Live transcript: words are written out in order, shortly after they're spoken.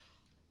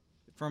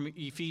From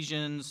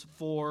Ephesians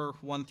 4,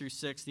 1 through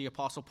 6, the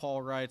Apostle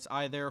Paul writes,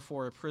 I,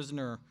 therefore, a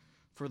prisoner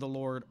for the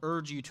Lord,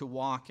 urge you to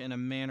walk in a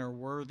manner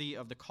worthy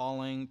of the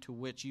calling to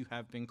which you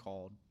have been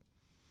called,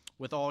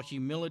 with all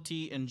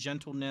humility and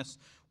gentleness,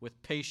 with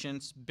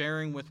patience,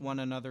 bearing with one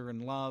another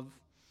in love,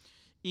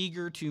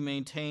 eager to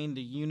maintain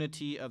the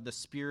unity of the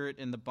Spirit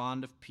in the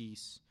bond of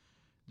peace.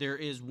 There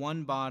is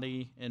one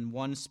body and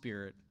one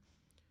Spirit,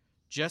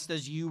 just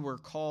as you were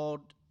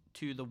called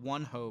to the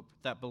one hope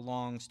that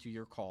belongs to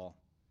your call.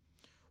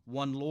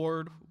 One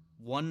Lord,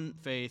 one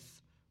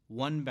faith,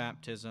 one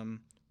baptism,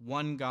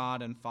 one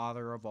God and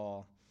Father of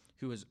all,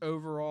 who is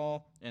over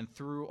all and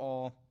through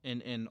all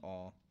and in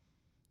all.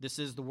 This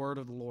is the word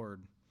of the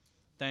Lord.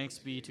 Thanks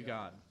be to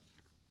God.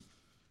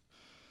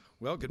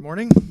 Well, good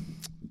morning.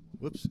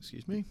 Whoops,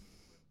 excuse me.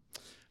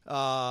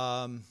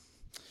 By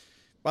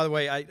the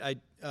way, I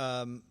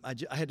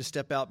had to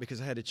step out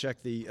because I had to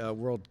check the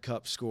World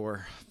Cup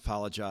score.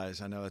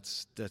 Apologize. I know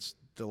that's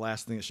the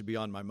last thing that should be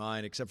on my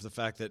mind, except for the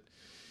fact that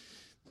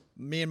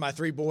me and my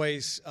three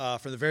boys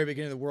from the very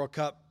beginning of the World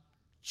Cup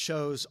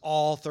chose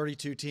all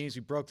 32 teams.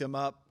 We broke them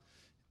up.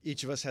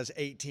 Each of us has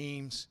 8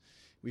 teams.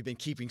 We've been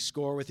keeping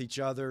score with each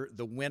other.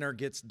 The winner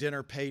gets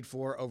dinner paid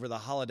for over the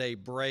holiday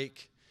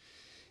break.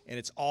 And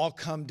it's all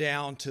come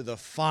down to the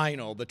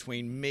final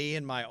between me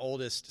and my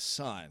oldest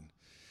son.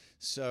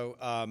 So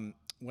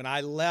when I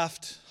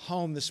left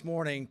home this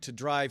morning to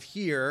drive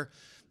here,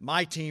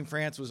 my team,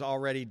 France, was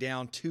already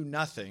down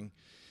 2-0.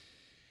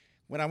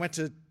 When I went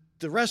to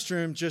the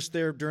restroom just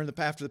there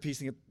after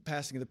the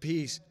passing of the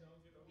peace,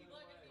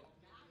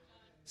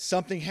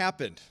 something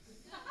happened.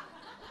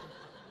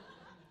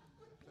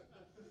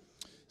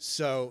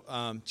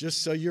 So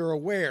just so you're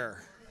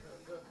aware,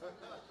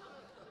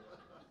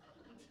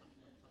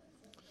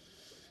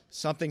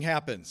 something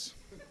happens.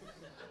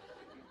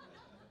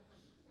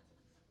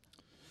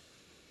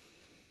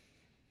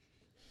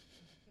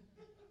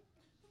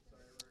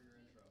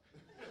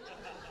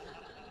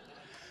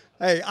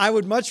 Hey, I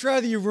would much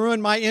rather you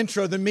ruin my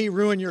intro than me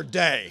ruin your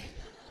day.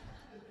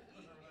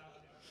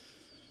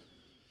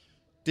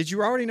 Did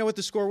you already know what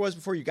the score was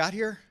before you got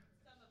here?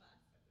 Some of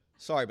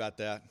us. Sorry about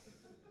that.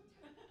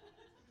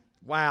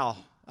 Wow,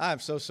 I'm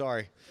so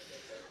sorry.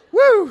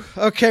 Woo!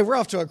 Okay, we're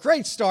off to a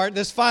great start,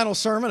 this final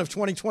sermon of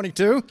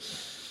 2022.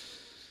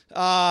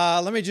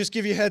 Let me just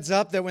give you a heads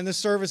up that when this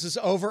service is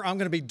over, I'm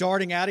going to be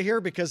darting out of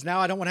here because now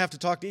I don't want to have to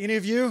talk to any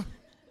of you.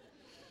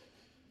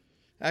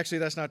 Actually,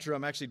 that's not true.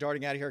 I'm actually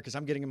darting out of here because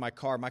I'm getting in my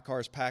car. My car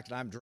is packed, and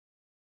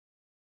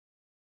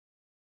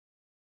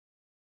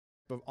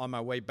I'm on my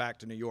way back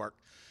to New York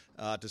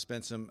to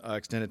spend some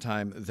extended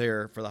time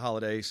there for the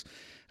holidays.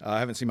 I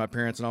haven't seen my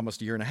parents in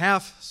almost a year and a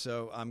half,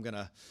 so I'm going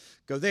to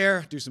go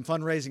there, do some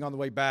fundraising on the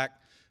way back.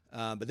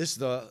 But this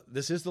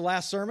is the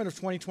last sermon of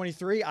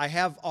 2023. I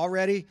have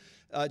already,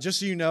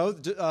 just so you know,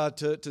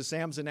 to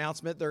Sam's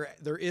announcement,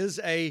 there is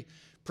a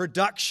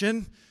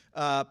production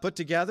put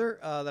together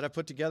that I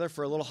put together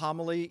for a little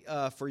homily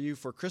for you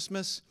for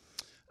Christmas.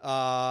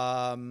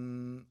 I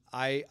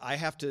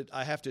have to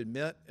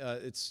admit,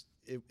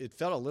 it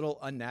felt a little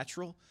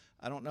unnatural.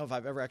 I don't know if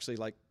I've ever actually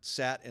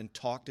sat and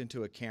talked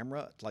into a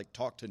camera,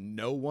 talked to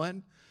no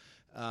one.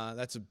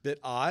 That's a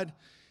bit odd.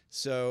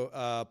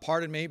 So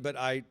pardon me, but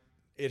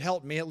it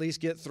helped me at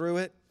least get through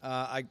it.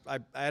 I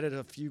added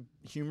a few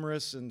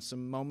humorous and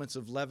some moments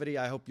of levity.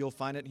 I hope you'll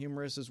find it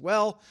humorous as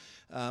well.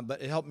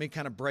 But it helped me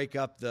kind of break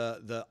up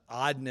the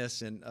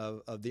oddness and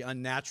of the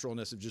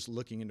unnaturalness of just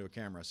looking into a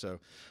camera. So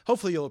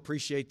hopefully you'll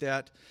appreciate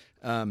that.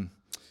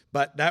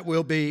 But that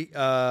will be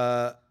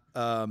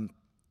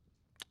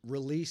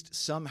released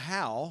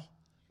somehow.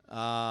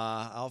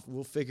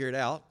 We'll figure it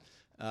out.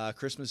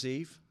 Christmas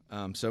Eve.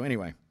 So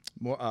anyway,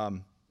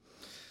 more.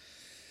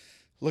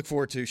 Look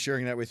forward to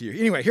sharing that with you.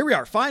 Anyway, here we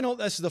are.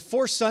 This is the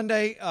 4th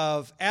Sunday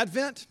of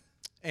Advent.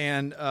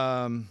 And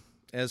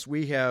as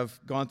we have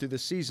gone through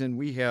this season,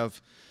 we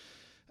have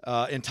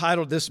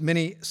entitled this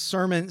mini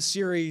sermon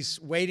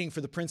series, Waiting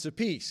for the Prince of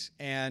Peace.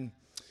 And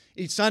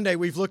each Sunday,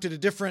 we've looked at a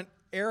different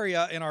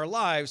area in our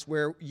lives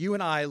where you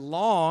and I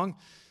long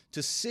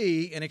to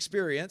see and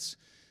experience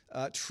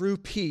true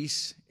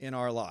peace in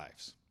our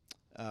lives.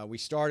 We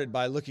started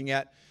by looking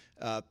at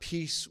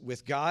peace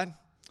with God.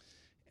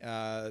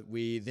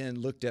 We then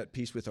looked at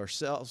peace with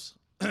ourselves.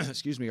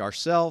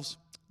 ourselves.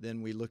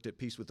 Then we looked at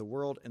peace with the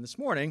world. And this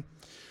morning,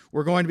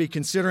 we're going to be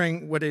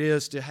considering what it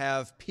is to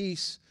have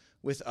peace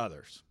with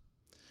others.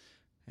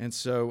 And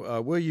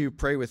so will you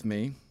pray with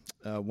me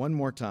one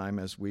more time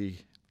as we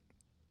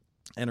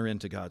enter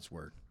into God's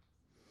Word?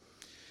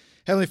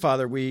 Heavenly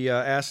Father, we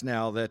ask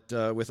now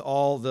that with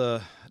all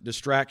the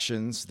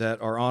distractions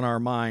that are on our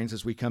minds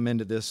as we come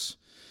into this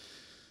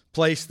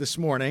place this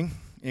morning,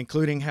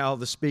 including how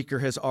the speaker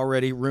has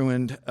already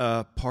ruined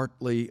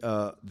partly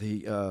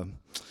the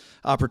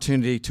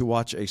opportunity to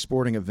watch a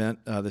sporting event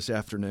this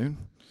afternoon.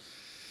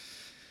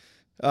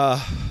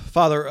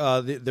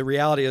 Father, the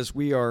reality is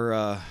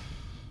our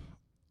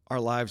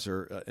lives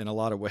are in a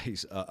lot of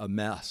ways a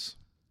mess.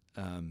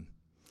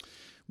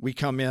 We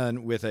come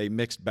in with a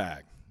mixed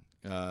bag,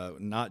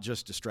 not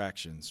just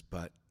distractions,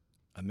 but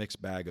a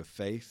mixed bag of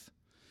faith,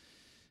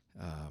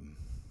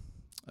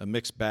 a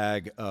mixed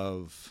bag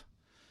of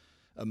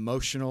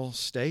emotional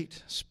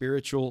state,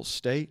 spiritual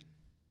state.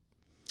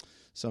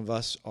 Some of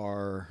us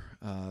are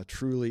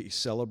truly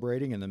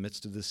celebrating in the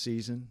midst of this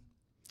season.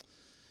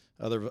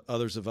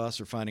 Others of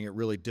us are finding it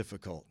really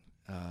difficult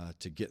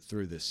to get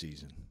through this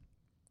season.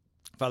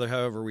 Father,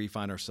 however we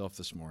find ourselves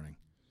this morning,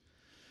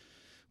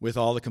 with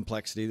all the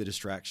complexity, the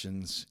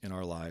distractions in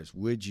our lives,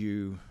 would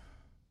you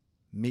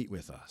meet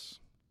with us?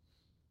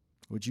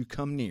 Would you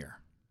come near?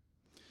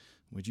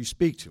 Would you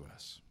speak to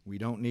us? We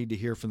don't need to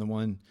hear from the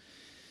one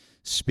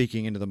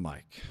speaking into the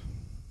mic.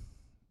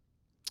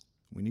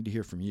 We need to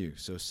hear from you.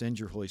 So send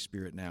your Holy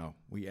Spirit now,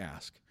 we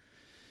ask,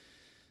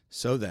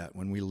 so that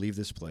when we leave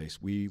this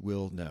place, we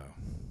will know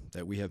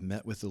that we have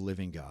met with the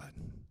living God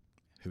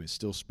who is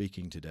still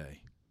speaking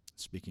today,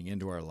 speaking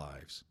into our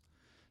lives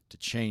to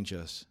change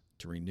us,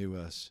 to renew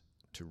us,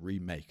 to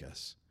remake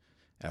us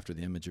after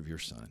the image of your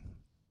Son.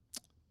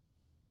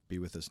 Be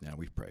with us now,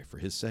 we pray, for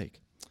his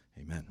sake.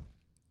 Amen.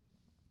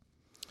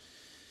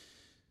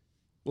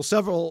 Well,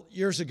 several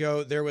years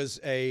ago, there was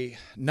a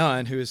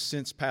nun who has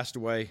since passed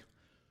away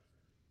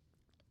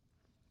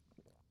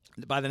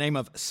by the name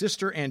of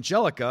Sister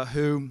Angelica,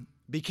 who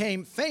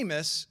became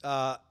famous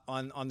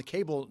on the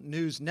cable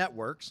news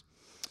networks.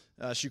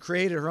 She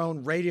created her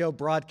own radio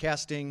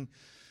broadcasting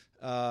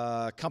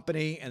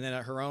company and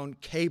then her own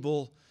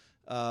cable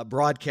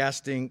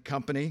broadcasting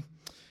company.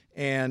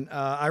 And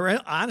I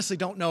honestly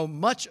don't know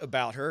much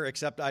about her,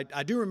 except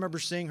I do remember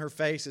seeing her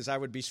face as I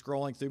would be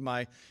scrolling through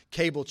my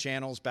cable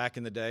channels back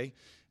in the day.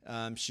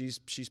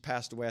 She's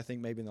passed away, I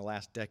think, maybe in the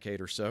last decade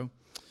or so.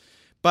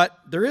 But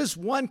there is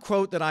one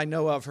quote that I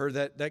know of her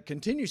that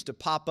continues to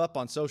pop up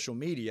on social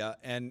media,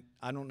 and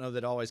I don't know that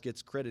it always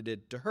gets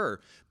credited to her.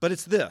 But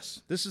it's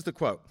this. This is the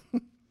quote.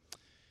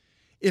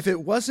 If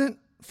it wasn't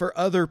for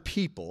other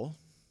people,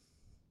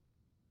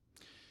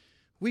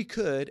 we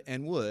could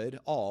and would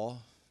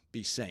all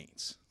be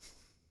saints.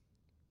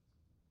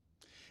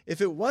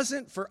 If it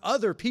wasn't for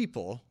other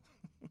people,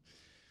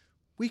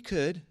 we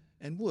could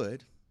and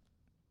would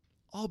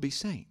all be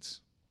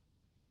saints.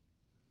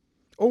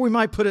 Or we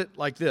might put it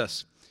like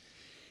this.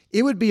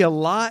 It would be a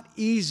lot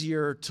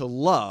easier to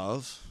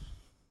love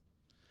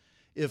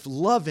if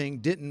loving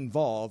didn't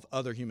involve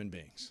other human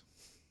beings.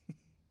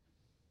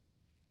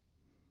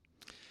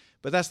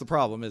 But that's the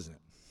problem, isn't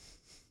it?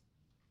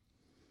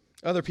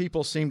 Other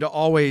people seem to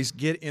always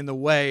get in the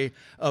way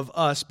of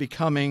us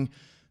becoming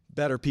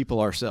better people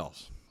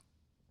ourselves.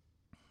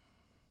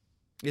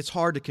 It's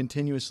hard to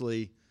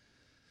continuously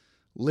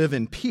live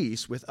in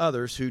peace with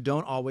others who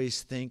don't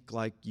always think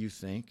like you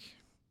think,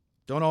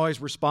 don't always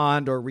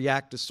respond or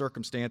react to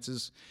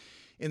circumstances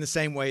in the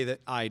same way that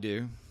I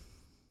do.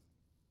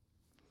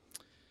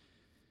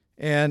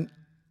 And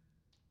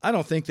I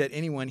don't think that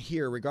anyone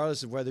here,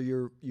 regardless of whether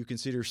you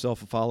consider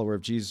yourself a follower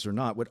of Jesus or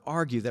not, would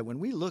argue that when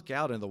we look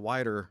out in the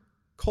wider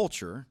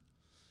culture,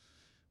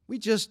 we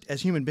just,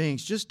 as human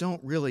beings, just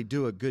don't really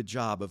do a good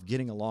job of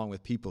getting along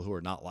with people who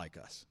are not like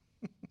us.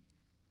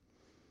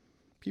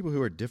 People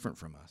who are different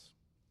from us.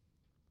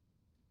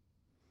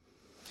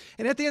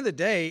 And at the end of the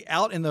day,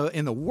 out in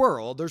the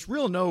world, there's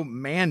really no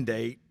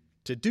mandate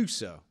to do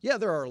so. Yeah,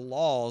 there are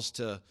laws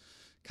to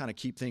kind of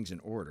keep things in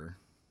order.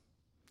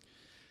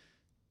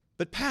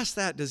 But past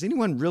that, does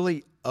anyone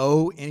really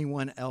owe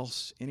anyone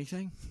else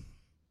anything?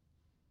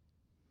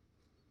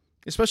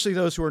 Especially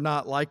those who are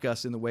not like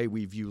us in the way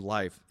we view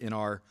life, in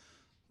our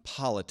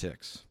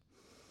politics,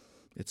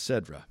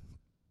 etc.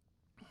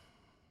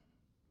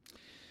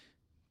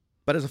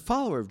 But as a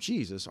follower of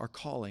Jesus, our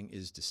calling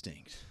is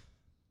distinct.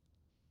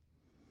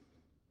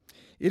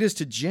 It is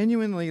to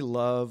genuinely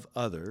love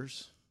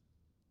others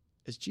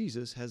as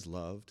Jesus has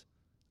loved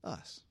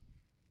us.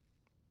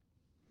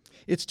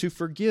 It's to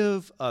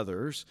forgive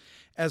others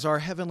as our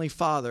Heavenly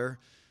Father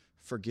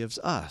forgives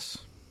us.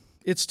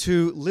 It's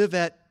to live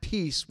at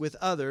peace with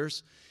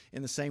others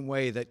in the same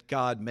way that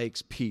God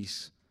makes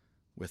peace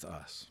with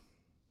us.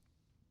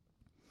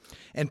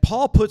 And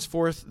Paul puts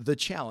forth the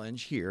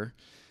challenge here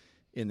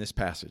in this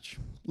passage.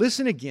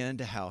 Listen again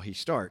to how he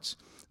starts.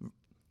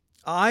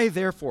 I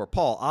therefore,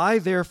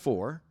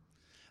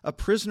 a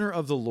prisoner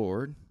of the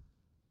Lord,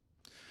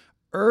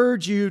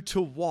 urge you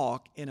to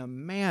walk in a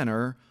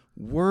manner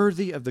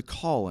worthy of the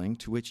calling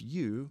to which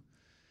you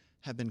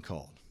have been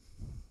called.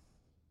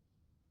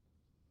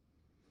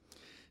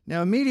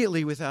 Now,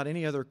 immediately, without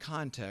any other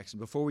context,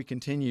 before we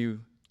continue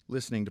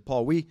listening to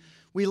Paul, we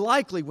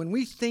likely, when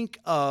we think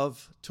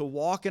of to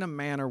walk in a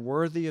manner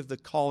worthy of the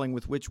calling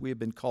with which we have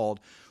been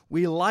called,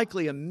 we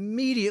likely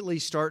immediately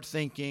start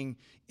thinking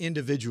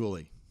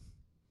individually,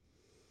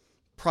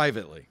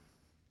 privately.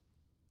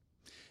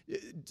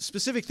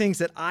 Specific things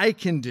that I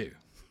can do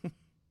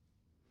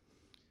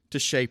to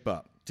shape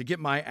up, to get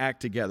my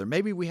act together.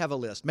 Maybe we have a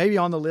list. Maybe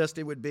on the list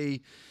it would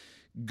be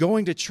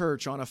going to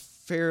church on a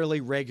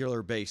fairly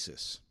regular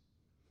basis.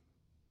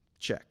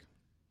 Check.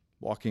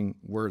 Walking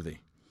worthy.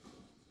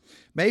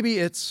 Maybe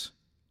it's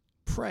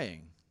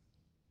praying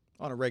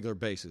on a regular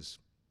basis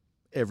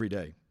every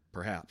day,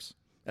 perhaps,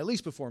 at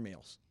least before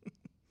meals.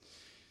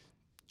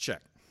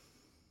 Check.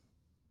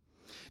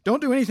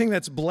 Don't do anything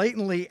that's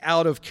blatantly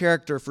out of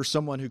character for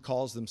someone who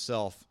calls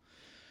themselves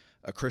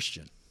a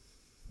Christian.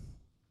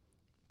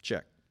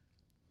 Check.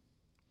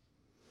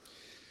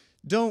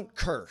 Don't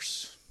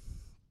curse.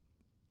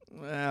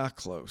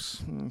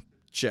 Close.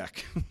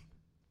 Check.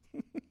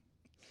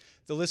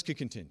 The list could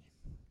continue.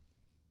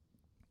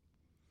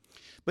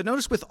 But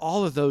notice with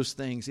all of those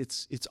things,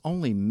 it's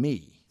only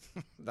me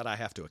that I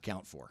have to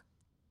account for.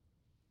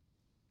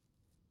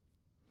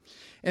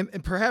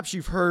 And perhaps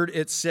you've heard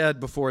it said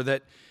before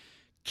that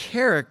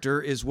character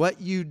is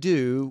what you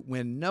do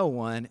when no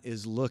one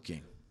is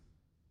looking.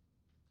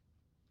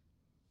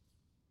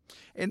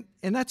 And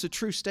that's a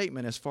true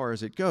statement as far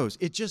as it goes.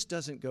 It just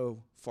doesn't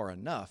go far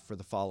enough for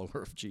the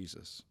follower of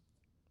Jesus.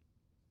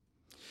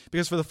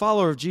 Because for the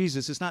follower of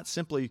Jesus, it's not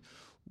simply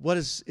what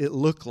does it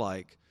look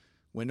like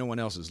when no one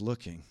else is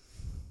looking.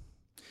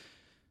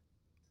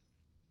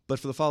 But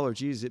for the follower of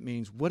Jesus, it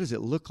means what does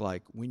it look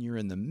like when you're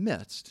in the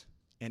midst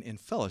and in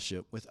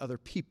fellowship with other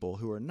people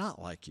who are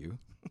not like you,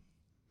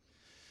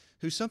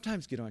 who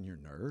sometimes get on your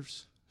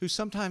nerves, who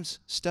sometimes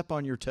step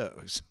on your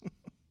toes.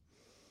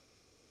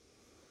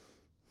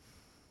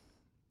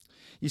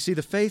 You see,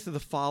 the faith of the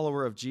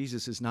follower of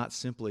Jesus is not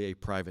simply a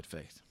private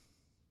faith.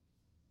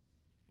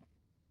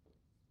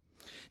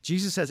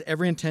 Jesus has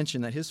every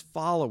intention that his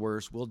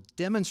followers will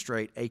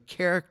demonstrate a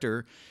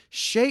character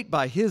shaped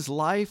by his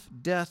life,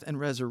 death, and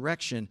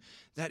resurrection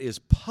that is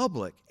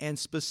public and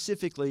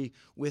specifically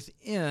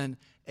within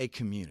a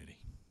community.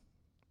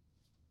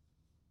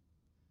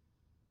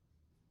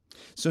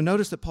 So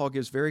notice that Paul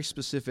gives very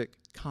specific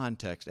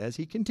context as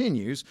he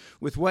continues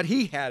with what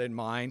he had in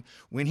mind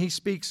when he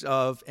speaks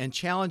of and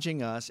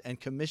challenging us and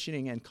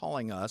commissioning and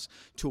calling us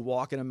to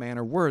walk in a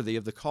manner worthy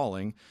of the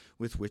calling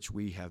with which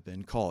we have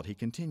been called. He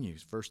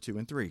continues, verse 2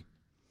 and 3.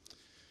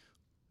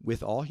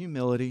 With all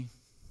humility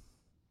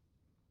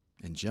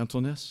and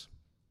gentleness,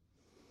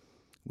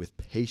 with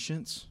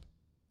patience,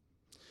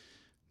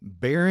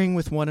 bearing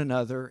with one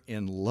another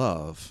in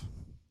love,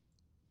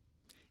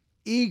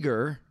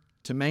 eager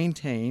to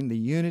maintain the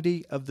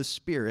unity of the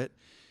Spirit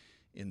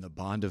in the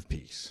bond of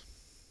peace.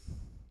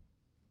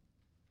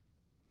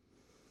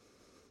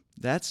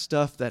 That's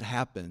stuff that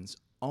happens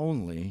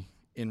only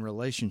in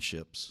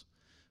relationships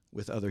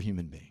with other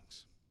human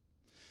beings.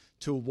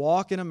 To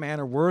walk in a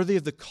manner worthy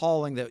of the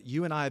calling that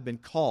you and I have been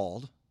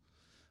called,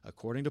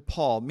 according to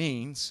Paul,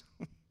 means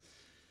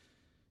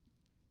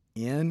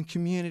in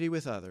community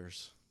with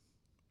others,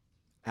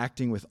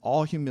 acting with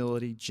all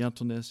humility,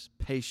 gentleness,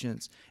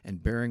 patience,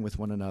 and bearing with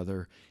one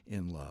another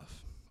in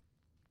love.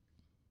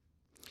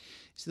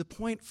 See, the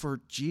point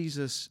for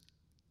Jesus'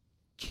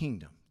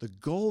 kingdom, the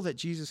goal that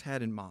Jesus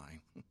had in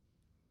mind,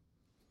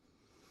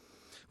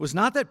 was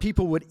not that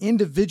people would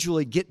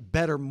individually get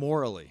better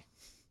morally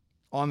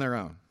on their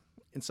own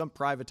in some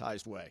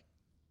privatized way.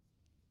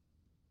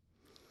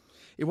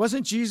 It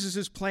wasn't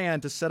Jesus'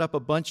 plan to set up a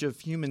bunch of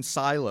human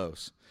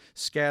silos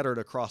scattered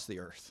across the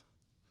earth.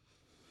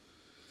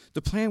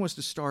 The plan was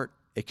to start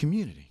a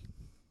community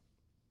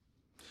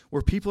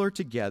where people are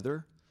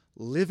together,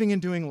 living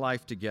and doing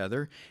life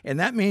together, and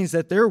that means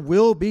that there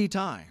will be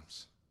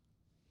times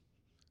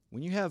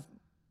when you have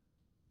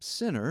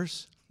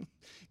sinners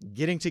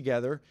getting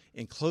together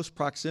in close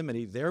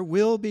proximity. There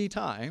will be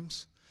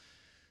times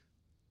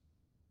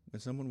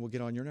when someone will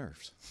get on your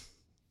nerves,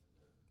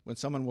 when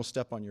someone will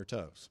step on your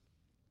toes,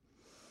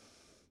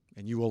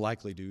 and you will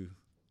likely do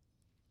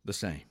the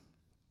same.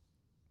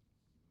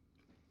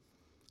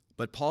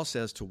 But Paul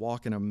says to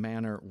walk in a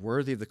manner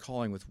worthy of the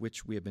calling with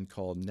which we have been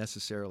called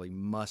necessarily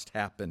must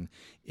happen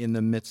in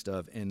the midst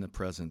of, in the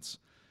presence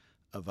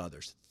of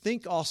others.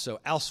 Think also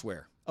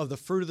elsewhere of the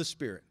fruit of the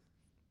Spirit.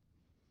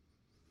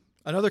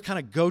 Another kind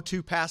of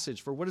go-to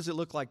passage for what does it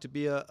look like to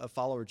be a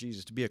follower of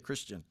Jesus, to be a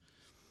Christian.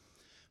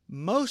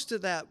 Most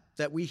of that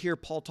we hear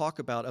Paul talk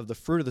about of the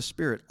fruit of the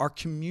Spirit are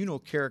communal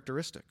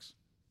characteristics.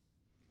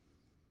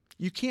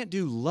 You can't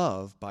do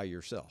love by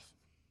yourself.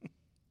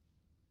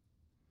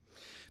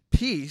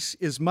 Peace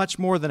is much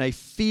more than a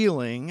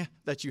feeling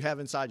that you have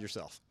inside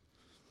yourself.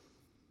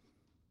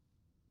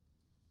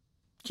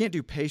 You can't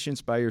do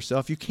patience by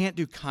yourself. You can't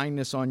do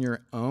kindness on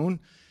your own.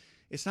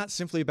 It's not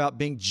simply about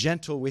being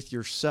gentle with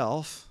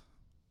yourself.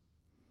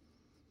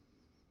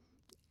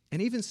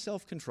 And even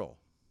self-control.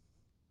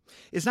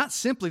 It's not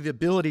simply the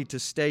ability to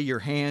stay your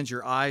hands,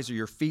 your eyes, or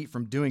your feet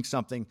from doing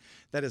something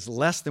that is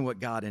less than what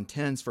God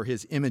intends for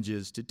his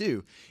images to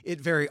do. It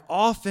very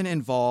often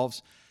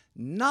involves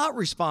not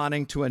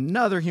responding to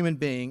another human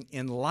being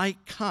in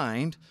like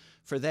kind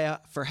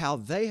for how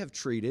they have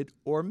treated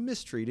or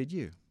mistreated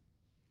you.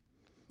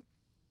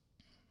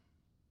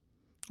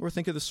 Or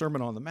think of the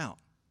Sermon on the Mount.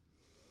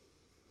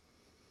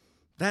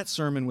 That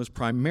sermon was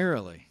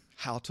primarily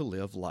how to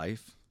live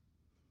life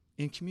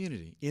in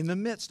community, in the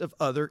midst of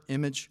other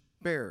image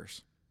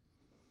bearers.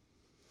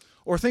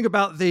 Or think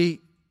about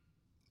the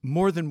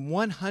more than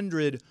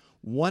 100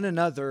 one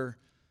another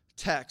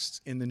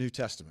texts in the New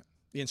Testament.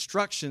 The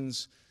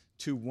instructions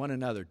to one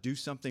another. Do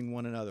something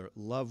one another.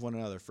 Love one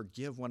another.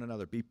 Forgive one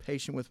another. Be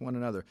patient with one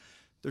another.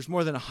 There's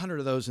more than 100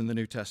 of those in the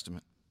New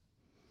Testament.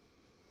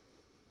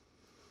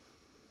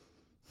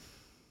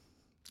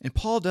 And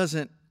Paul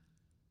doesn't,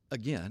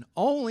 again,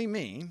 only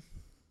mean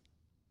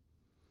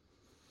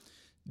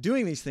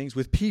doing these things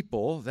with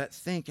people that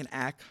think and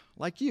act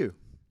like you,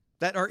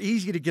 that are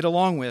easy to get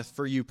along with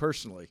for you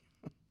personally.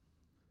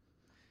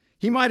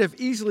 He might have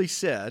easily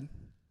said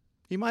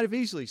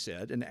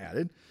and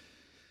added,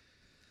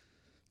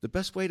 the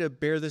best way to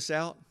bear this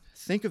out,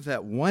 think of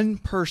that one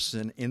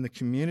person in the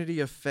community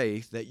of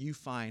faith that you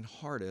find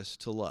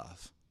hardest to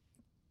love.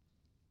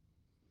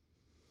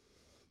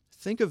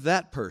 Think of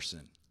that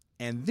person,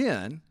 and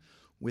then,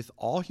 with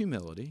all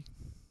humility,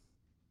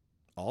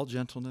 all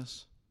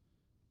gentleness,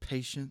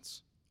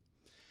 patience,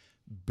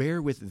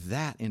 bear with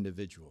that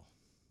individual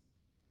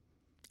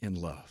in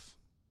love.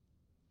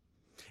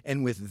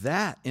 And with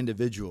that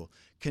individual,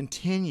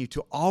 continue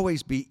to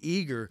always be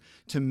eager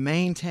to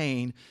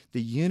maintain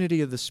the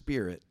unity of the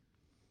Spirit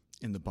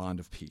in the bond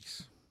of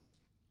peace.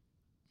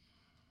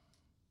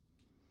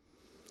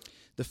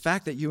 The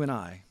fact that you and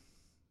I,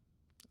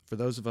 for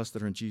those of us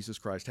that are in Jesus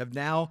Christ, have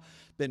now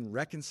been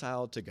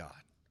reconciled to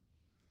God,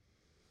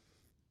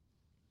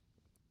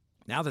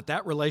 now that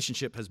that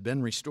relationship has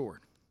been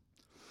restored,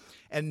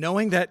 and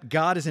knowing that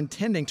God is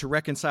intending to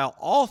reconcile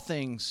all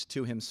things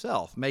to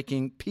himself,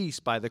 making peace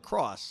by the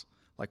cross,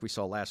 like we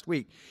saw last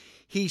week,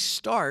 he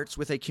starts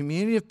with a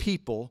community of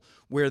people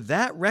where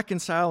that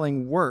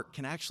reconciling work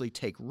can actually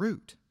take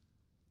root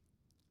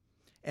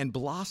and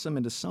blossom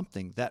into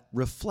something that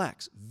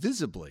reflects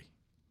visibly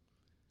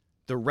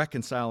the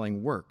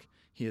reconciling work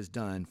he has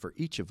done for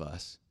each of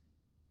us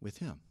with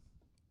him.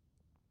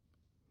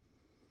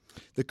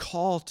 The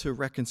call to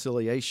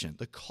reconciliation,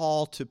 the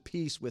call to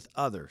peace with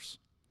others,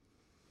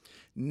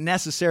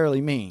 necessarily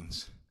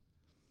means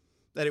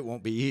that it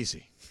won't be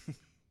easy,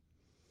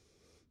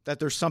 that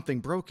there's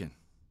something broken.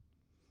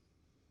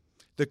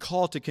 The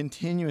call to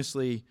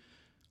continuously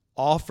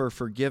offer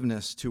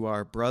forgiveness to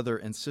our brother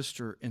and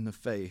sister in the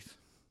faith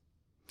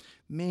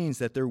means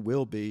that there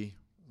will be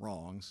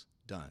wrongs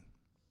done.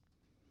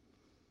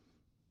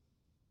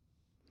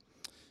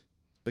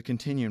 But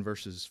continue in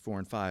verses 4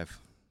 and 5.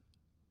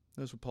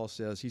 Notice what Paul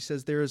says. He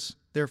says, there is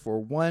therefore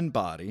one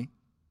body,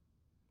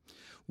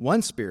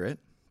 one Spirit,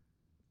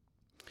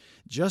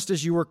 just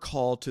as you were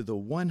called to the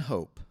one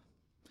hope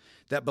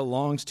that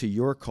belongs to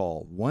your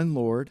call, one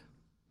Lord,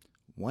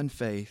 one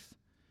faith,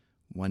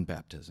 one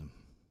baptism.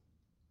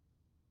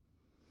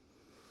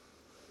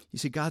 You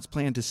see, God's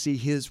plan to see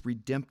his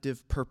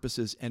redemptive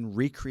purposes and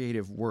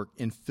recreative work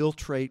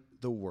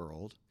infiltrate the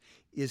world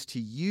is to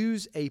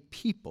use a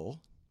people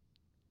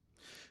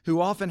who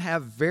often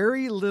have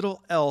very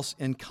little else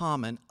in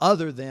common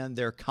other than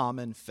their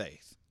common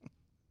faith.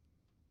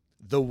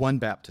 The one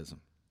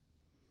baptism.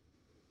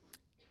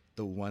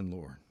 The one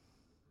Lord.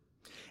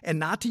 And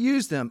not to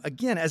use them,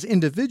 again, as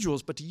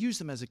individuals, but to use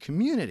them as a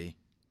community.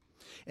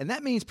 And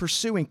that means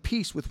pursuing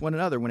peace with one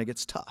another when it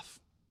gets tough.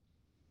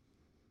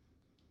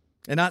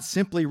 And not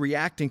simply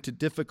reacting to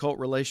difficult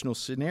relational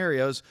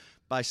scenarios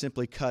by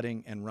simply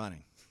cutting and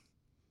running.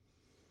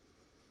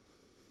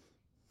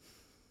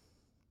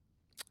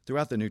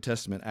 Throughout the New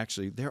Testament,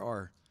 actually, there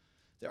are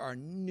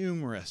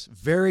numerous,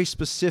 very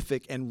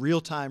specific and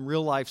real-time,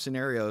 real-life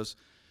scenarios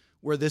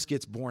where this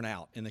gets borne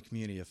out in the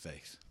community of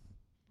faith.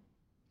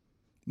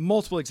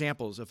 Multiple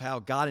examples of how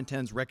God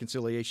intends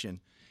reconciliation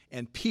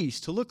and peace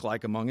to look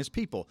like among his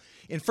people.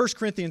 In 1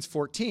 Corinthians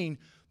 14,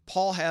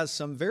 Paul has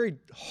some very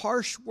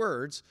harsh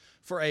words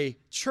for a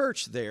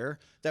church there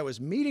that was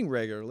meeting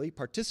regularly,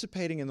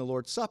 participating in the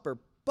Lord's Supper,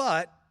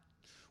 but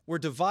were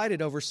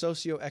divided over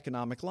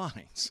socioeconomic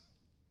lines.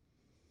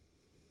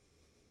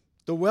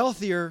 The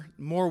wealthier,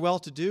 more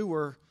well-to-do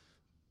were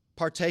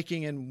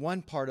partaking in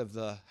one part of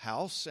the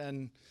house,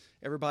 and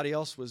everybody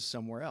else was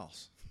somewhere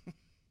else.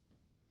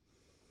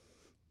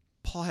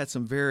 Paul had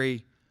some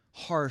very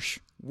harsh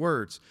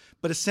words.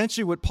 But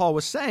essentially what Paul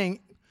was saying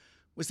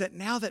was that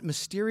now that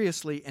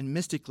mysteriously and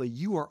mystically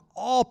you are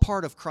all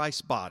part of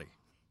Christ's body,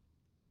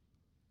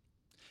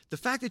 the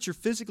fact that you're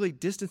physically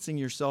distancing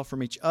yourself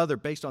from each other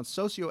based on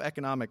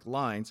socioeconomic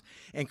lines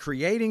and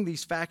creating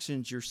these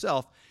factions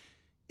yourself,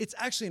 it's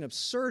actually an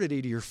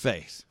absurdity to your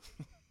faith.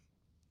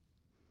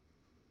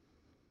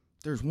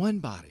 There's one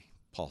body,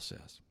 Paul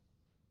says.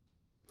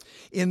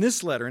 In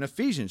this letter, in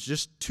Ephesians,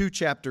 just 2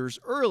 chapters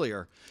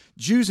earlier,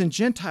 Jews and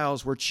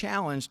Gentiles were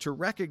challenged to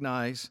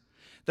recognize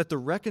that the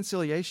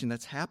reconciliation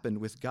that's happened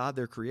with God,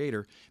 their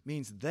Creator,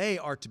 means they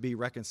are to be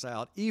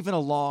reconciled even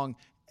along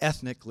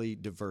ethnically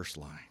diverse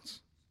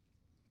lines.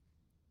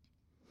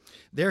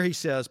 There he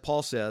says,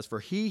 Paul says, for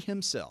he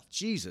himself,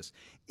 Jesus,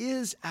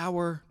 is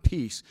our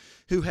peace,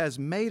 who has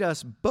made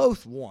us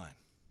both one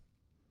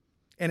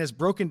and has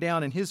broken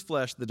down in his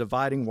flesh the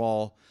dividing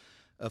wall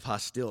of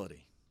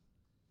hostility.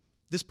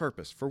 This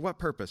purpose, for what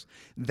purpose?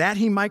 That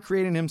he might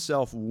create in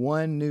himself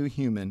one new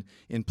human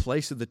in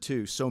place of the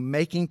two, so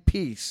making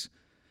peace,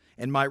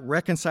 and might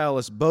reconcile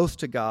us both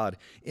to God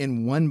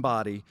in one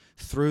body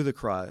through the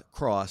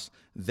cross,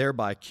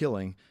 thereby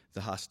killing the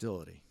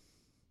hostility.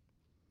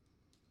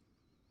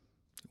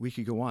 We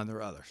could go on. There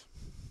are others.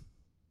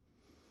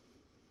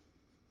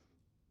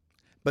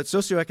 But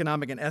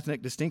socioeconomic and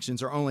ethnic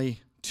distinctions are only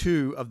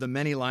two of the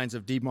many lines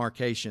of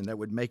demarcation that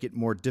would make it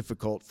more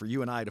difficult for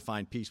you and I to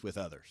find peace with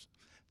others.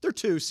 They're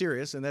too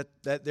serious, and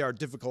that they are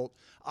difficult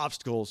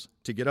obstacles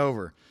to get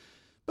over.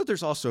 But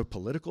there's also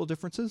political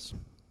differences.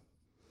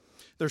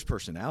 There's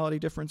personality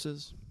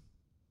differences.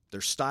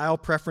 There's style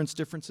preference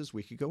differences.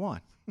 We could go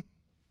on.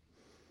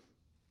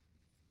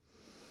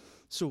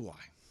 So why?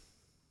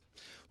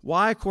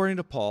 Why, according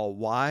to Paul,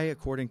 why,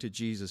 according to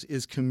Jesus,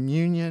 is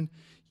communion,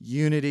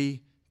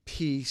 unity,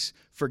 peace,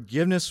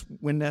 forgiveness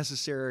when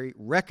necessary,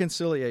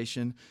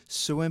 reconciliation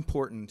so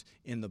important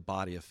in the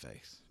body of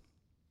faith?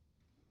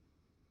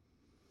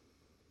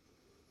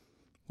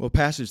 Well, a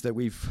passage that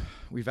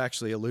we've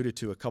actually alluded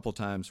to a couple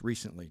times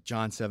recently,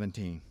 John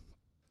 17.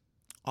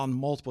 On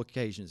multiple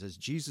occasions, as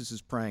Jesus is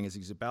praying, as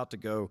he's about to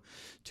go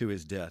to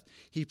his death,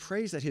 he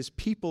prays that his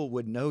people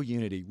would know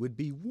unity, would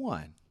be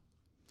one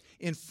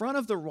in front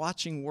of the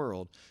watching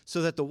world,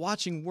 so that the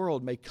watching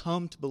world may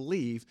come to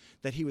believe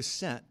that he was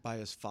sent by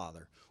his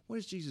Father. What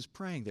is Jesus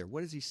praying there?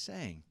 What is he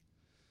saying?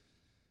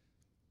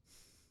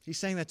 He's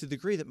saying that to the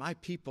degree that my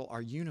people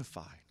are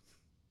unified,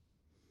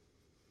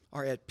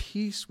 are at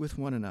peace with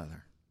one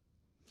another,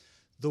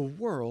 the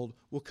world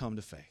will come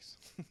to faith.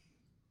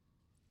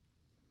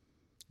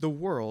 The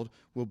world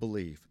will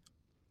believe.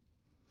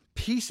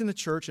 Peace in the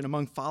church and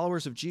among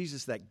followers of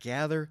Jesus that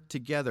gather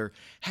together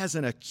has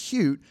an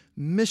acute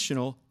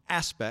missional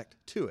aspect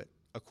to it,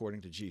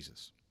 according to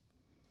Jesus.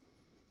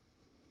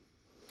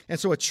 And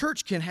so a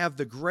church can have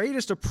the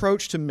greatest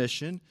approach to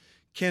mission,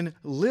 can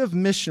live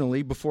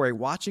missionally before a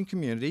watching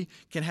community,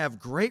 can have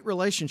great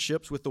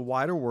relationships with the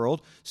wider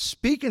world,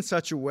 speak in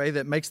such a way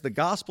that makes the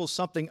gospel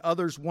something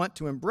others want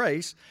to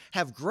embrace,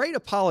 have great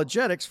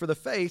apologetics for the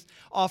faith,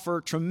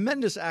 offer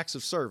tremendous acts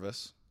of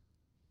service.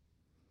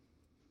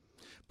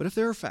 But if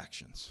there are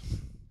factions,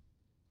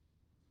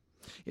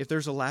 if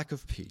there's a lack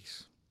of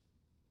peace,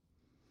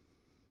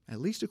 at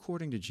least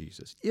according to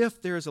Jesus,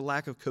 if there is a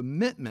lack of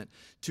commitment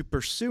to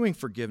pursuing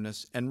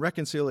forgiveness and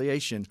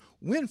reconciliation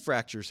when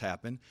fractures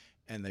happen,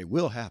 and they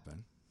will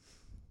happen,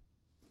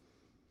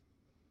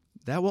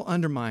 that will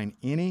undermine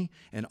any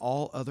and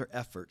all other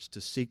efforts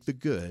to seek the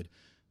good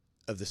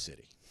of the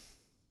city.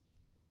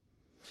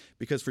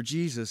 Because for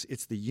Jesus,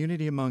 it's the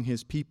unity among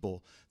his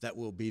people that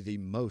will be the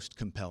most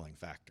compelling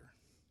factor.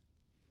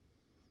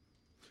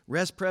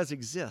 Res Pres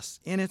exists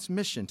in its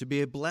mission to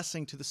be a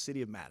blessing to the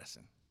city of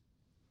Madison.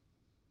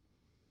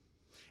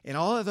 And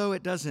although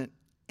it doesn't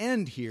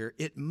end here,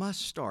 it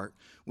must start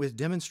with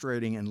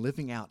demonstrating and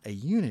living out a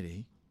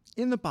unity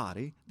in the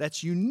body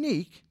that's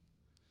unique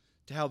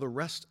to how the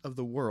rest of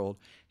the world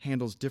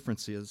handles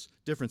differences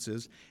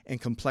and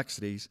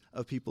complexities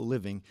of people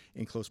living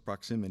in close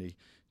proximity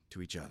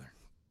to each other.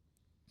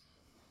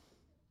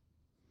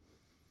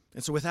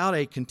 And so without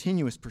a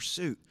continuous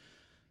pursuit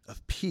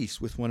of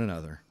peace with one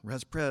another,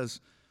 Res Pres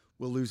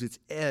will lose its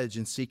edge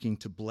in seeking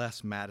to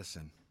bless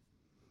Madison,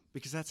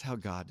 because that's how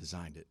God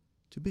designed it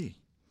to be.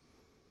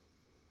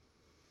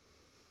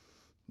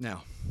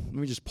 Now, let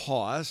me just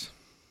pause.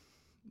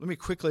 Let me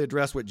quickly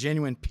address what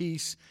genuine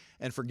peace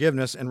and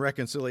forgiveness and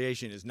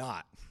reconciliation is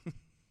not.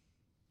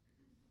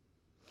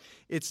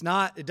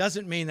 It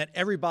doesn't mean that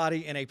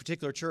everybody in a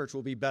particular church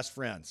will be best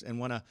friends and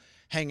want to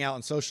hang out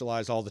and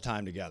socialize all the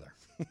time together.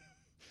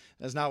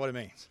 That's not what it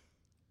means.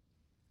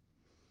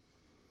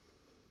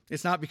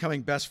 It's not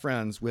becoming best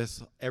friends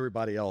with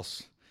everybody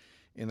else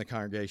in the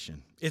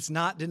congregation. It's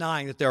not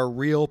denying that there are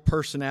real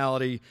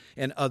personality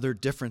and other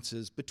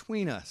differences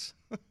between us.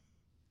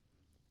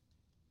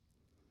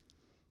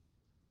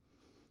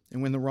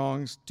 And when the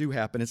wrongs do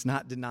happen, it's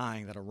not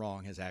denying that a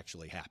wrong has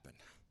actually happened.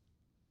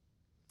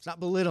 It's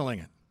not belittling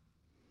it.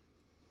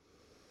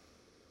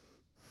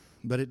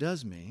 But it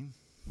does mean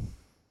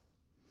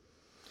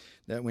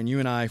that when you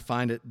and I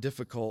find it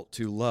difficult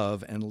to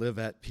love and live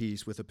at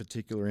peace with a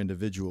particular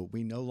individual,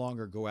 we no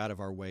longer go out of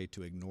our way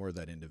to ignore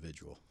that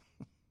individual,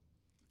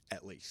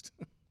 at least.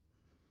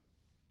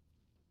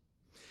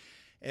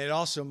 And it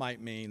also might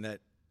mean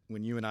that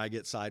when you and I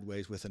get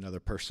sideways with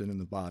another person in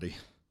the body,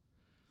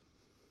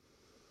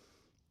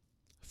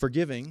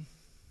 forgiving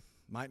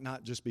might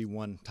not just be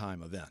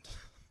one-time event.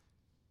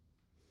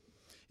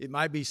 It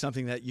might be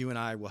something that you and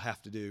I will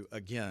have to do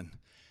again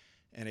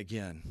and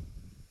again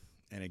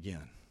and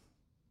again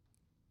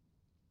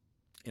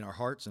in our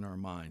hearts and our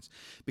minds.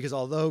 Because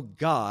although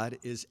God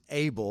is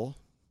able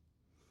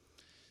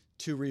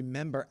to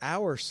remember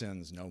our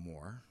sins no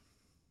more,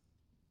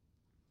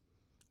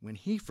 when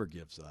he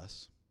forgives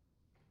us,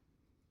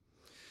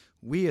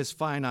 we as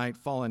finite,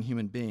 fallen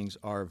human beings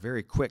are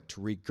very quick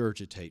to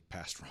regurgitate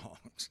past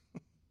wrongs.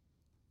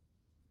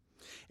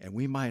 And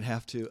we might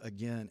have to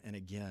again and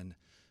again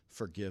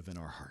forgive in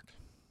our heart.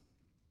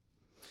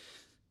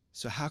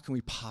 So how can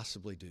we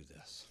possibly do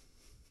this?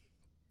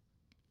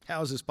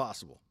 How is this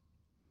possible?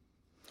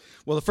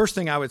 Well, the first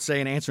thing I would say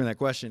in answering that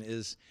question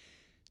is,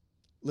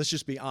 let's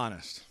just be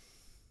honest.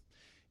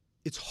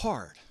 It's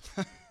hard.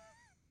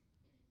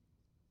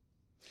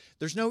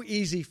 There's no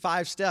easy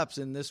 5 steps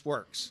in this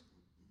works.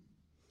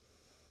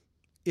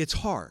 It's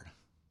hard.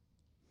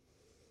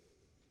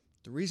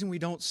 The reason we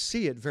don't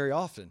see it very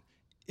often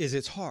is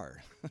it's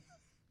hard.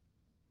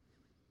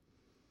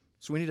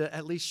 So we need to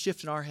at least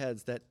shift in our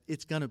heads that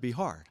it's going to be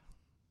hard.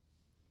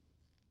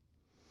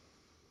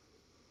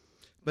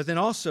 But then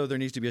also there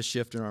needs to be a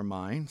shift in our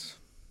minds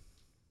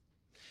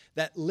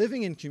that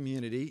living in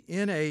community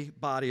in a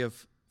body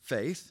of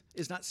faith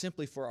is not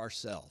simply for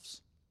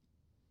ourselves.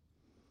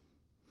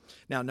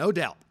 Now, no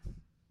doubt,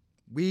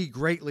 we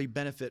greatly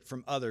benefit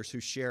from others who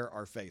share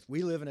our faith.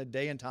 We live in a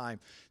day and time,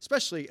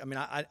 especially,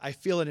 I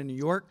feel it in New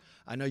York.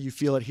 I know you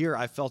feel it here.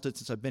 I felt it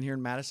since I've been here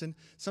in Madison.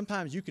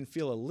 Sometimes you can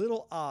feel a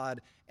little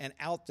odd and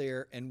out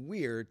there and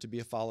weird to be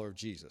a follower of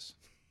Jesus.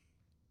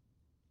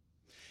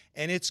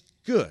 And it's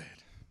good.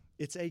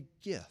 It's a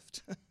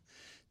gift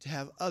to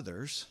have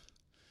others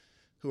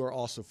who are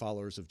also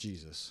followers of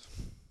Jesus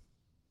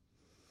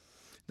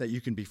that you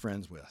can be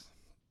friends with,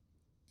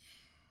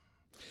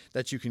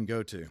 that you can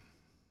go to.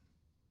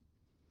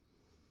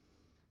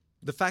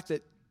 The fact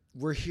that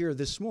we're here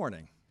this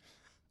morning,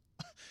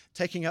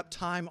 taking up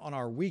time on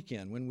our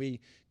weekend when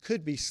we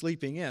could be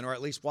sleeping in, or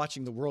at least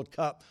watching the World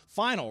Cup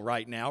final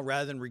right now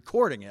rather than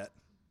recording it,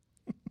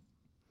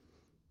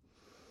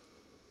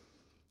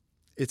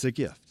 it's a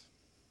gift.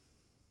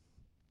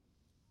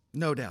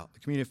 No doubt, the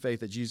community of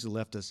faith that Jesus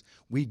left us,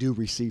 we do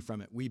receive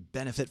from it. We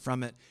benefit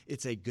from it.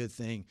 It's a good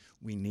thing.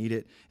 We need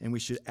it, and we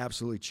should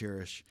absolutely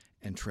cherish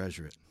and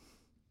treasure it.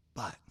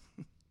 But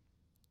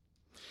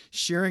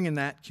sharing in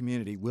that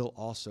community will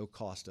also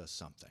cost us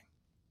something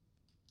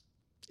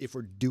if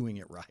we're doing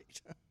it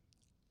right.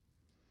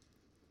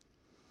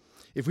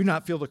 If we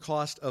not feel the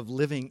cost of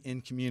living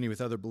in community with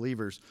other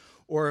believers,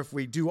 or if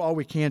we do all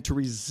we can to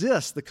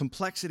resist the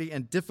complexity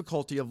and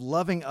difficulty of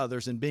loving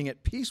others and being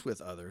at peace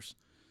with others,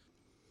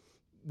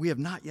 we have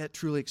not yet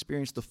truly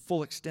experienced the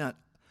full extent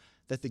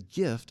that the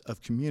gift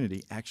of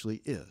community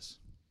actually is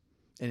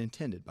and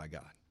intended by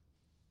God.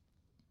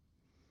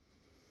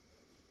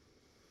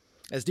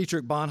 As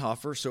Dietrich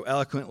Bonhoeffer so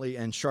eloquently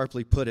and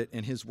sharply put it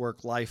in his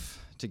work,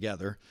 Life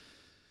Together,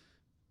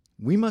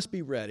 we must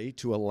be ready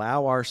to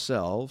allow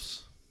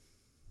ourselves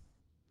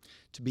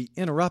to be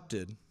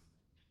interrupted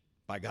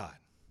by God.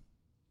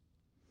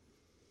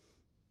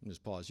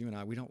 Just pause. You and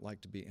I, we don't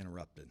like to be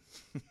interrupted.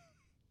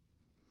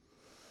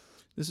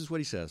 This is what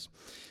he says.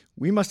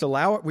 We must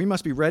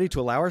be ready to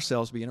allow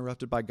ourselves to be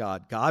interrupted by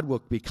God. God will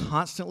be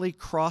constantly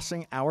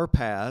crossing our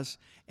paths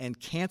and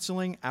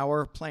canceling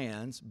our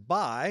plans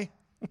by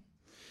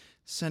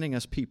sending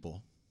us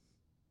people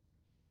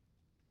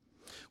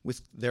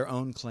with their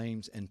own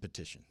claims and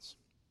petitions.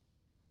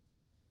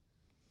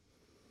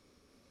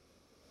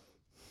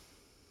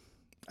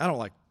 I don't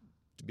like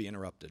to be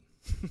interrupted.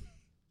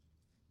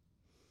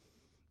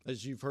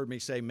 As you've heard me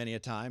say many a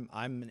time,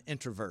 I'm an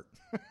introvert.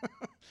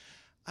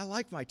 I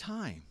like my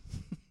time.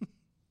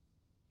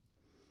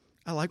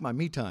 I like my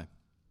me time.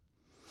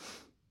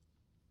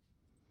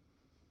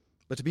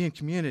 But to be in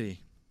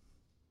community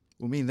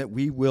will mean that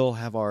we will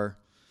have our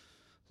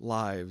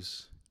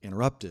lives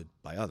interrupted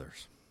by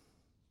others.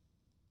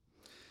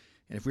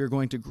 And if we are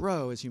going to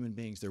grow as human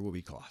beings, there will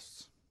be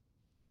costs.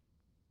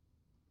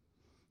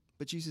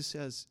 But Jesus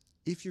says,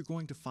 if you're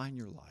going to find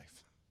your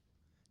life,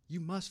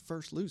 you must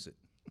first lose it.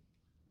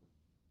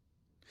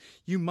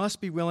 You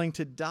must be willing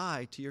to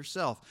die to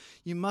yourself.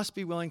 You must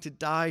be willing to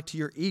die to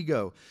your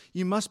ego.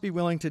 You must be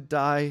willing to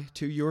die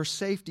to your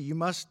safety. You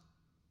must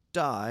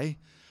die.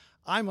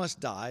 I must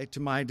die to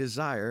my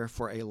desire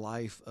for a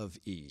life of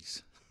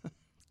ease.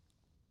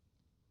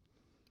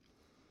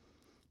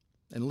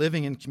 And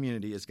living in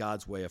community is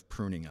God's way of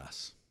pruning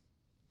us.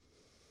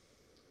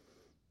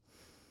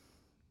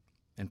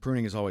 And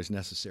pruning is always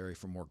necessary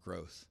for more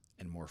growth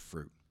and more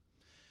fruit.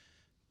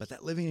 But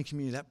that living in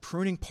community, that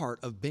pruning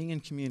part of being in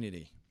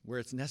community, where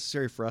it's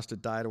necessary for us to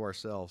die to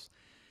ourselves,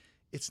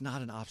 it's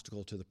not an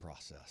obstacle to the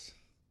process.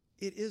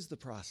 It is the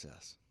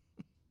process.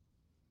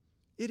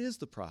 It is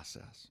the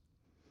process.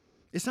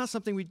 It's not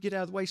something we get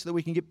out of the way so that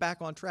we can get back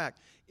on track.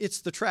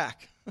 It's the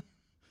track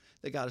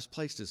that God has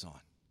placed us on.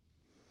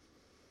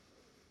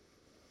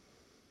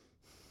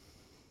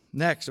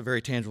 Next, a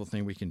very tangible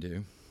thing we can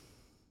do.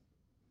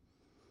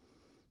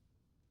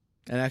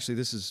 And actually,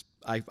 this is,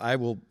 I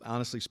will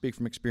honestly speak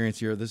from experience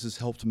here, this has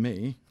helped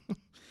me.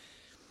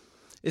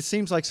 It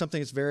seems like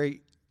something that's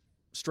very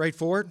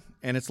straightforward,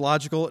 and it's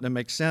logical, and it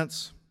makes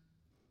sense.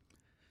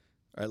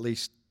 Or at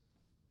least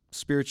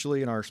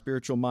spiritually, in our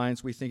spiritual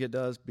minds, we think it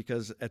does,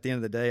 because at the end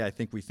of the day, I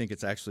think we think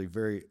it's actually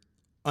very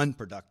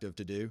unproductive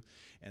to do,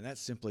 and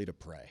that's simply to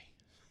pray.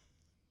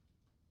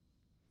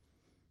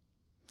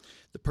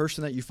 The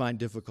person that you find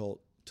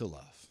difficult to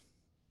love,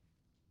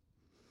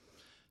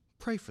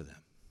 pray for them.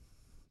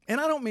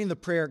 And I don't mean the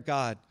prayer,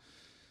 God,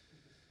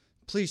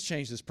 please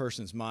change this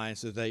person's mind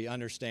so they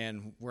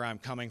understand where I'm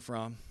coming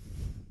from.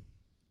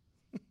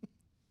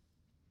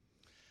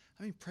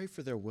 I mean, pray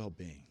for their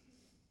well-being.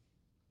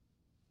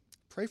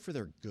 Pray for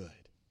their good.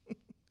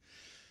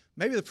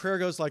 Maybe the prayer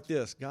goes like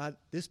this: God,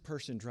 this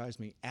person drives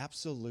me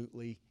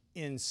absolutely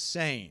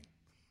insane.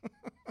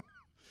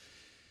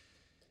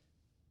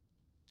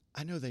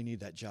 I know they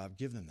need that job.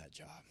 Give them that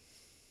job.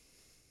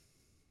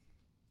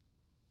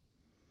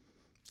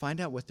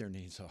 Find out what their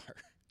needs are.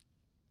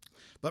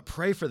 But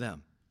pray for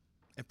them,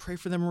 and pray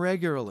for them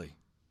regularly.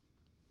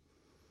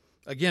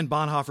 Again,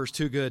 Bonhoeffer's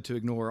too good to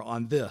ignore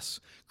on this.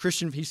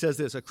 He says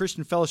this: a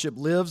Christian fellowship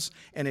lives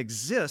and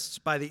exists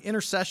by the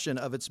intercession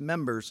of its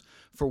members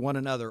for one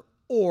another,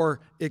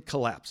 or it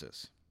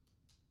collapses.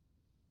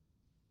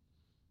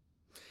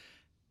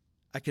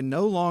 I can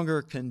no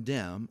longer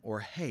condemn or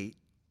hate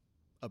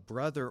a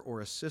brother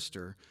or a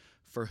sister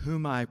for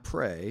whom I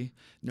pray,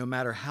 no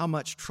matter how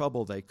much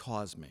trouble they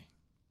cause me.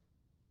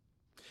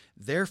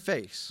 Their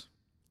face,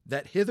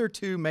 that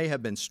hitherto may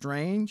have been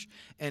strange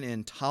and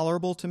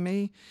intolerable to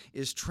me,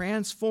 is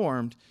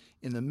transformed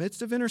in the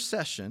midst of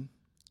intercession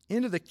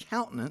into the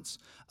countenance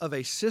of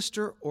a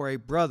sister or a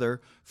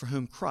brother for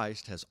whom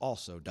Christ has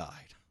also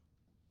died.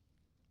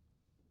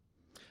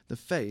 The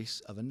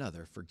face of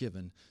another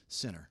forgiven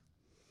sinner,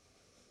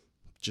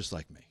 just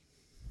like me.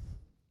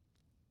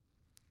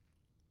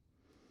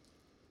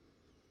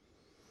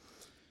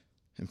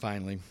 And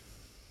finally,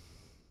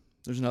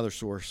 there's another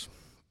source.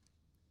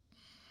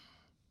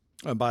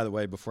 Oh, by the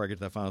way, before I get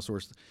to that final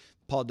source,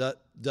 Paul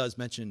does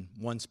mention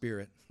one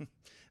Spirit.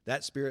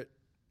 That Spirit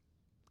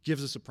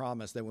gives us a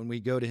promise that when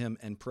we go to him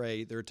and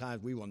pray, there are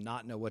times we will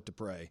not know what to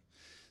pray.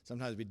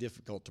 Sometimes it'll be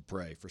difficult to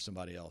pray for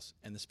somebody else.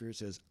 And the Spirit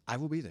says, I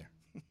will be there.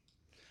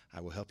 I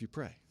will help you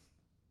pray,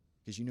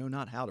 because you know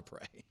not how to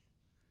pray.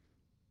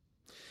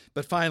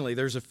 But finally,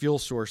 there's a fuel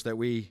source that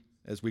we,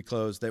 as we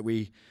close, that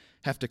we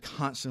have to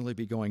constantly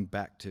be going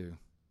back to,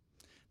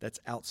 that's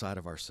outside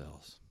of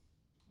ourselves.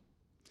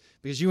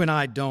 Because you and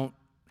I don't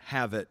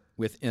have it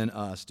within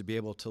us to be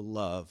able to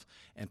love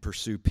and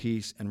pursue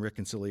peace and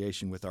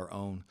reconciliation with our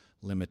own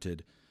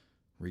limited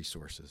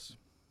resources.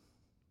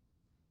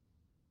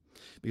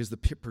 Because the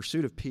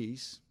pursuit of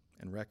peace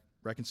and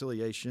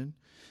reconciliation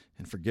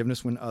and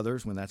forgiveness when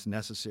that's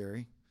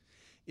necessary,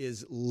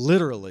 is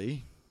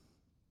literally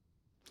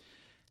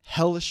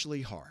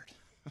hellishly hard.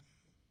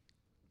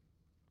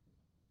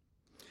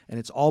 And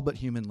it's all but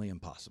humanly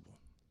impossible.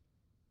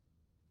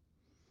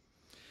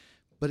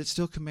 But it's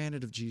still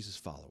commanded of Jesus'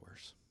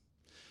 followers,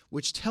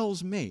 which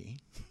tells me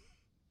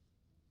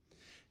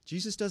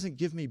Jesus doesn't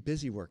give me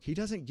busy work. He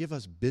doesn't give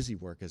us busy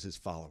work as his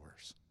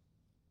followers.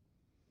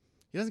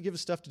 He doesn't give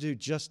us stuff to do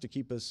just to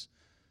keep us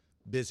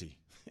busy.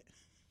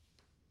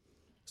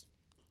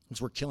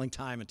 Because we're killing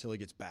time until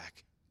he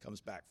comes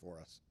back for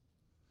us.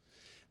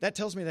 That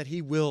tells me that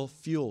he will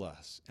fuel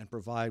us and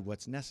provide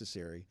what's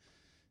necessary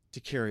to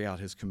carry out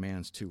his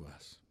commands to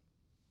us.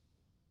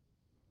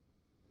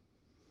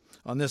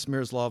 On this,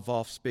 Miroslav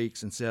Volf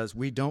speaks and says,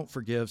 we don't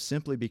forgive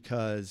simply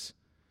because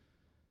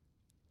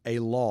a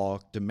law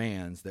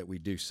demands that we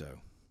do so.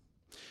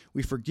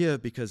 We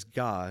forgive because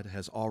God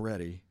has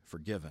already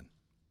forgiven.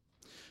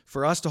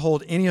 For us to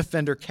hold any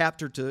offender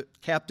captive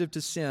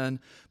to sin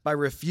by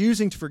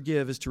refusing to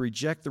forgive is to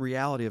reject the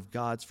reality of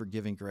God's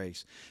forgiving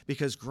grace.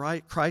 Because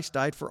Christ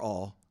died for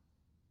all,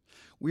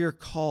 we are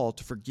called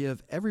to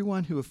forgive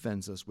everyone who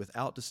offends us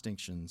without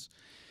distinctions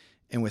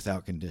and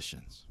without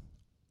conditions.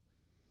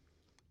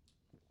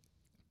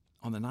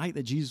 On the night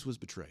that Jesus was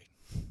betrayed,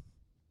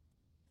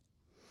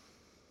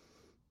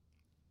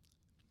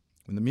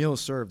 when the meal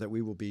is served that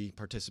we will be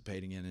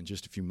participating in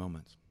just a few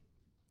moments,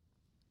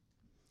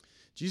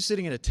 Jesus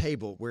sitting at a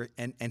table where,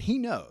 and he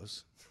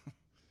knows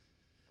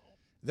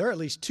there are at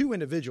least two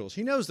individuals.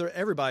 He knows that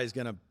everybody's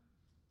going to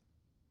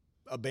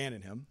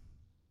abandon him.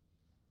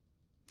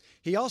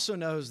 He also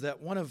knows that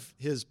one of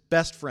his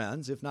best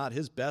friends, if not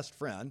his best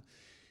friend,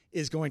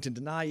 is going to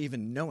deny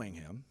even knowing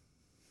him.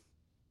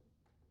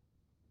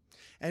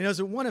 And he knows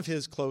that one of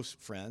his close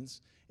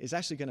friends is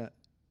actually going to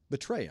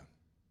betray him,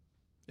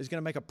 is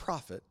going to make a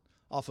profit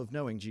off of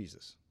knowing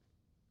Jesus.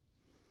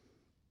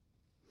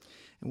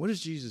 And what does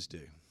Jesus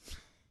do?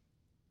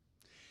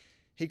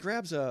 He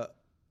grabs a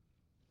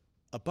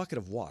bucket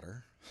of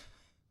water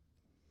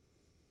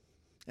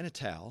and a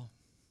towel,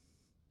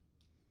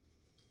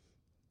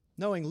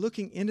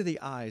 looking into the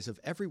eyes of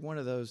every one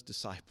of those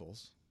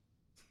disciples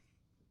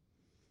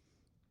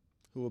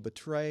who will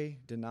betray,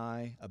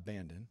 deny,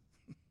 abandon.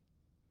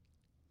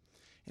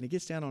 And he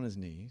gets down on his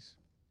knees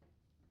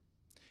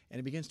and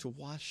he begins to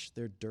wash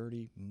their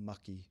dirty,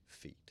 mucky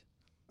feet.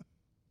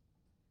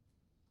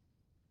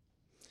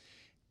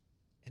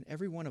 And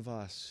every one of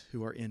us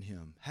who are in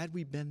him, had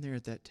we been there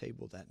at that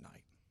table that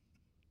night,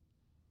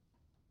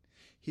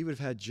 he would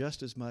have had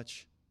just as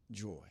much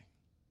joy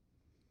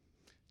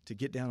to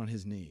get down on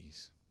his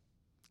knees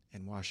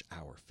and wash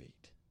our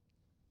feet.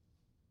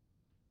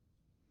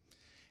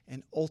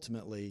 And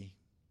ultimately,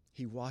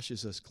 he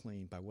washes us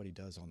clean by what he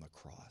does on the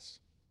cross.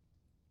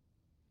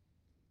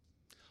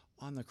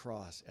 On the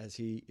cross, as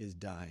he is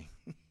dying,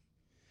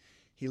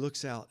 he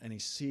looks out and he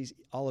sees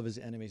all of his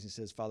enemies and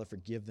says, Father,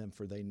 forgive them,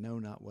 for they know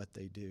not what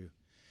they do.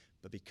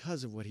 But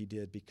because of what he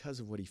did, because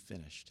of what he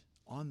finished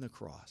on the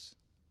cross,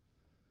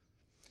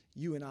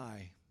 you and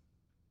I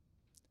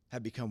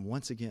have become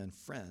once again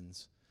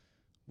friends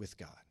with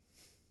God.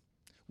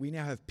 We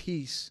now have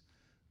peace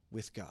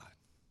with God.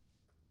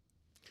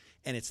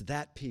 And it's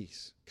that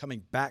peace,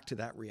 coming back to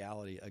that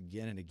reality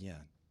again and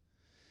again,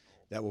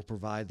 that will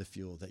provide the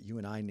fuel that you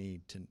and I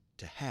need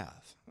to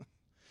have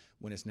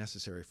when it's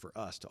necessary for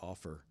us to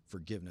offer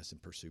forgiveness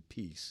and pursue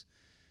peace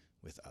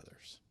with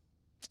others.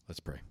 Let's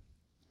pray.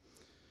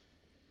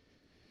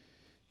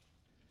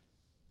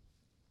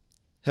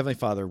 Heavenly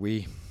Father,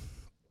 we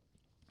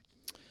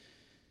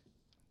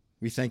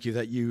thank you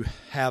that you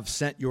have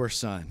sent your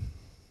Son,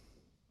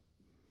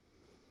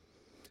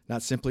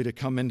 not simply to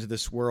come into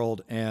this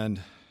world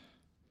and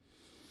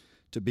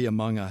to be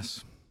among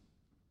us,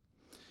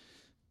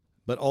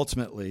 but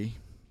ultimately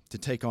to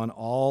take on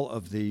all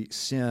of the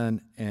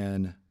sin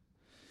and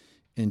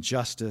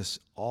injustice,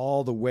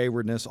 all the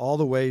waywardness, all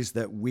the ways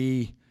that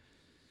we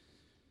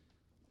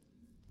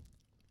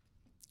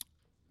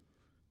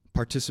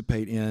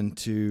participate in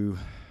to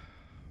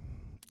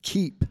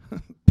keep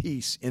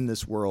peace in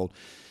this world,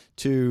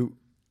 to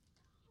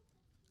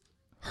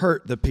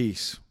hurt the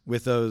peace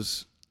with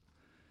those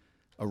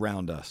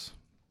around us,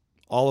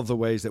 all of the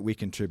ways that we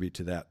contribute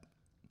to that.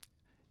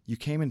 You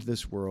came into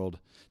this world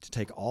to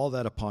take all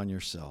that upon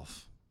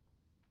yourself.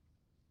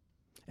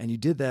 And you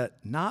did that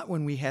not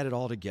when we had it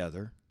all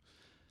together,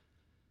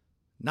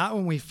 not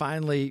when we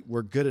finally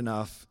were good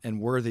enough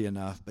and worthy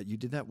enough, but you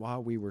did that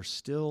while we were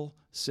still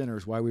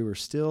sinners, while we were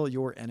still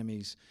your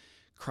enemies.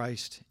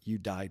 Christ, you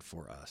died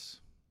for us.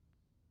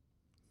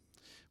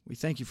 We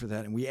thank you for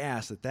that, and we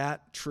ask that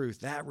that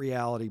truth, that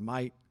reality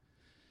might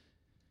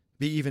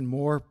be even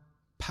more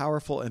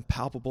powerful and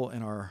palpable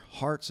in our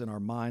hearts and our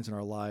minds and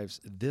our lives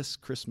this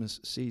Christmas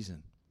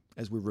season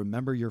as we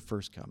remember your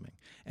first coming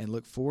and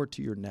look forward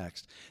to your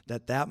next,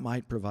 that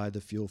might provide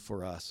the fuel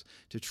for us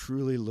to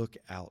truly look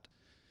out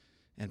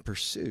and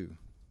pursue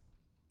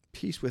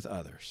peace with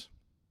others.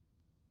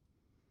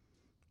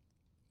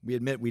 We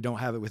admit we don't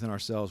have it within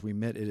ourselves. We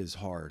admit it is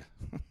hard.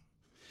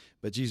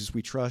 But Jesus,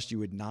 we trust you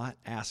would not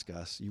ask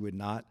us, you would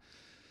not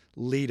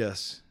lead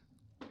us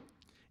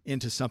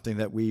into something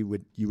that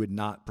you would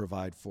not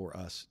provide for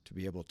us to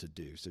be able to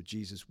do. So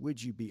Jesus,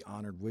 would you be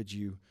honored? Would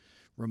you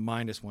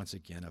remind us once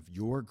again of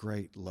your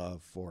great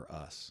love for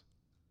us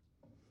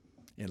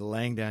in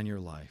laying down your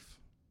life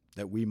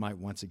that we might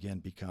once again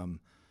become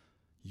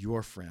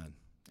your friend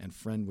and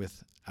friend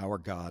with our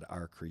God,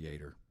 our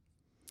Creator.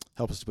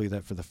 Help us to believe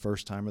that for the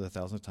first time or the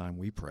 1,000th time,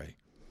 we pray.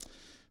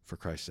 For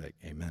Christ's sake,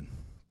 amen.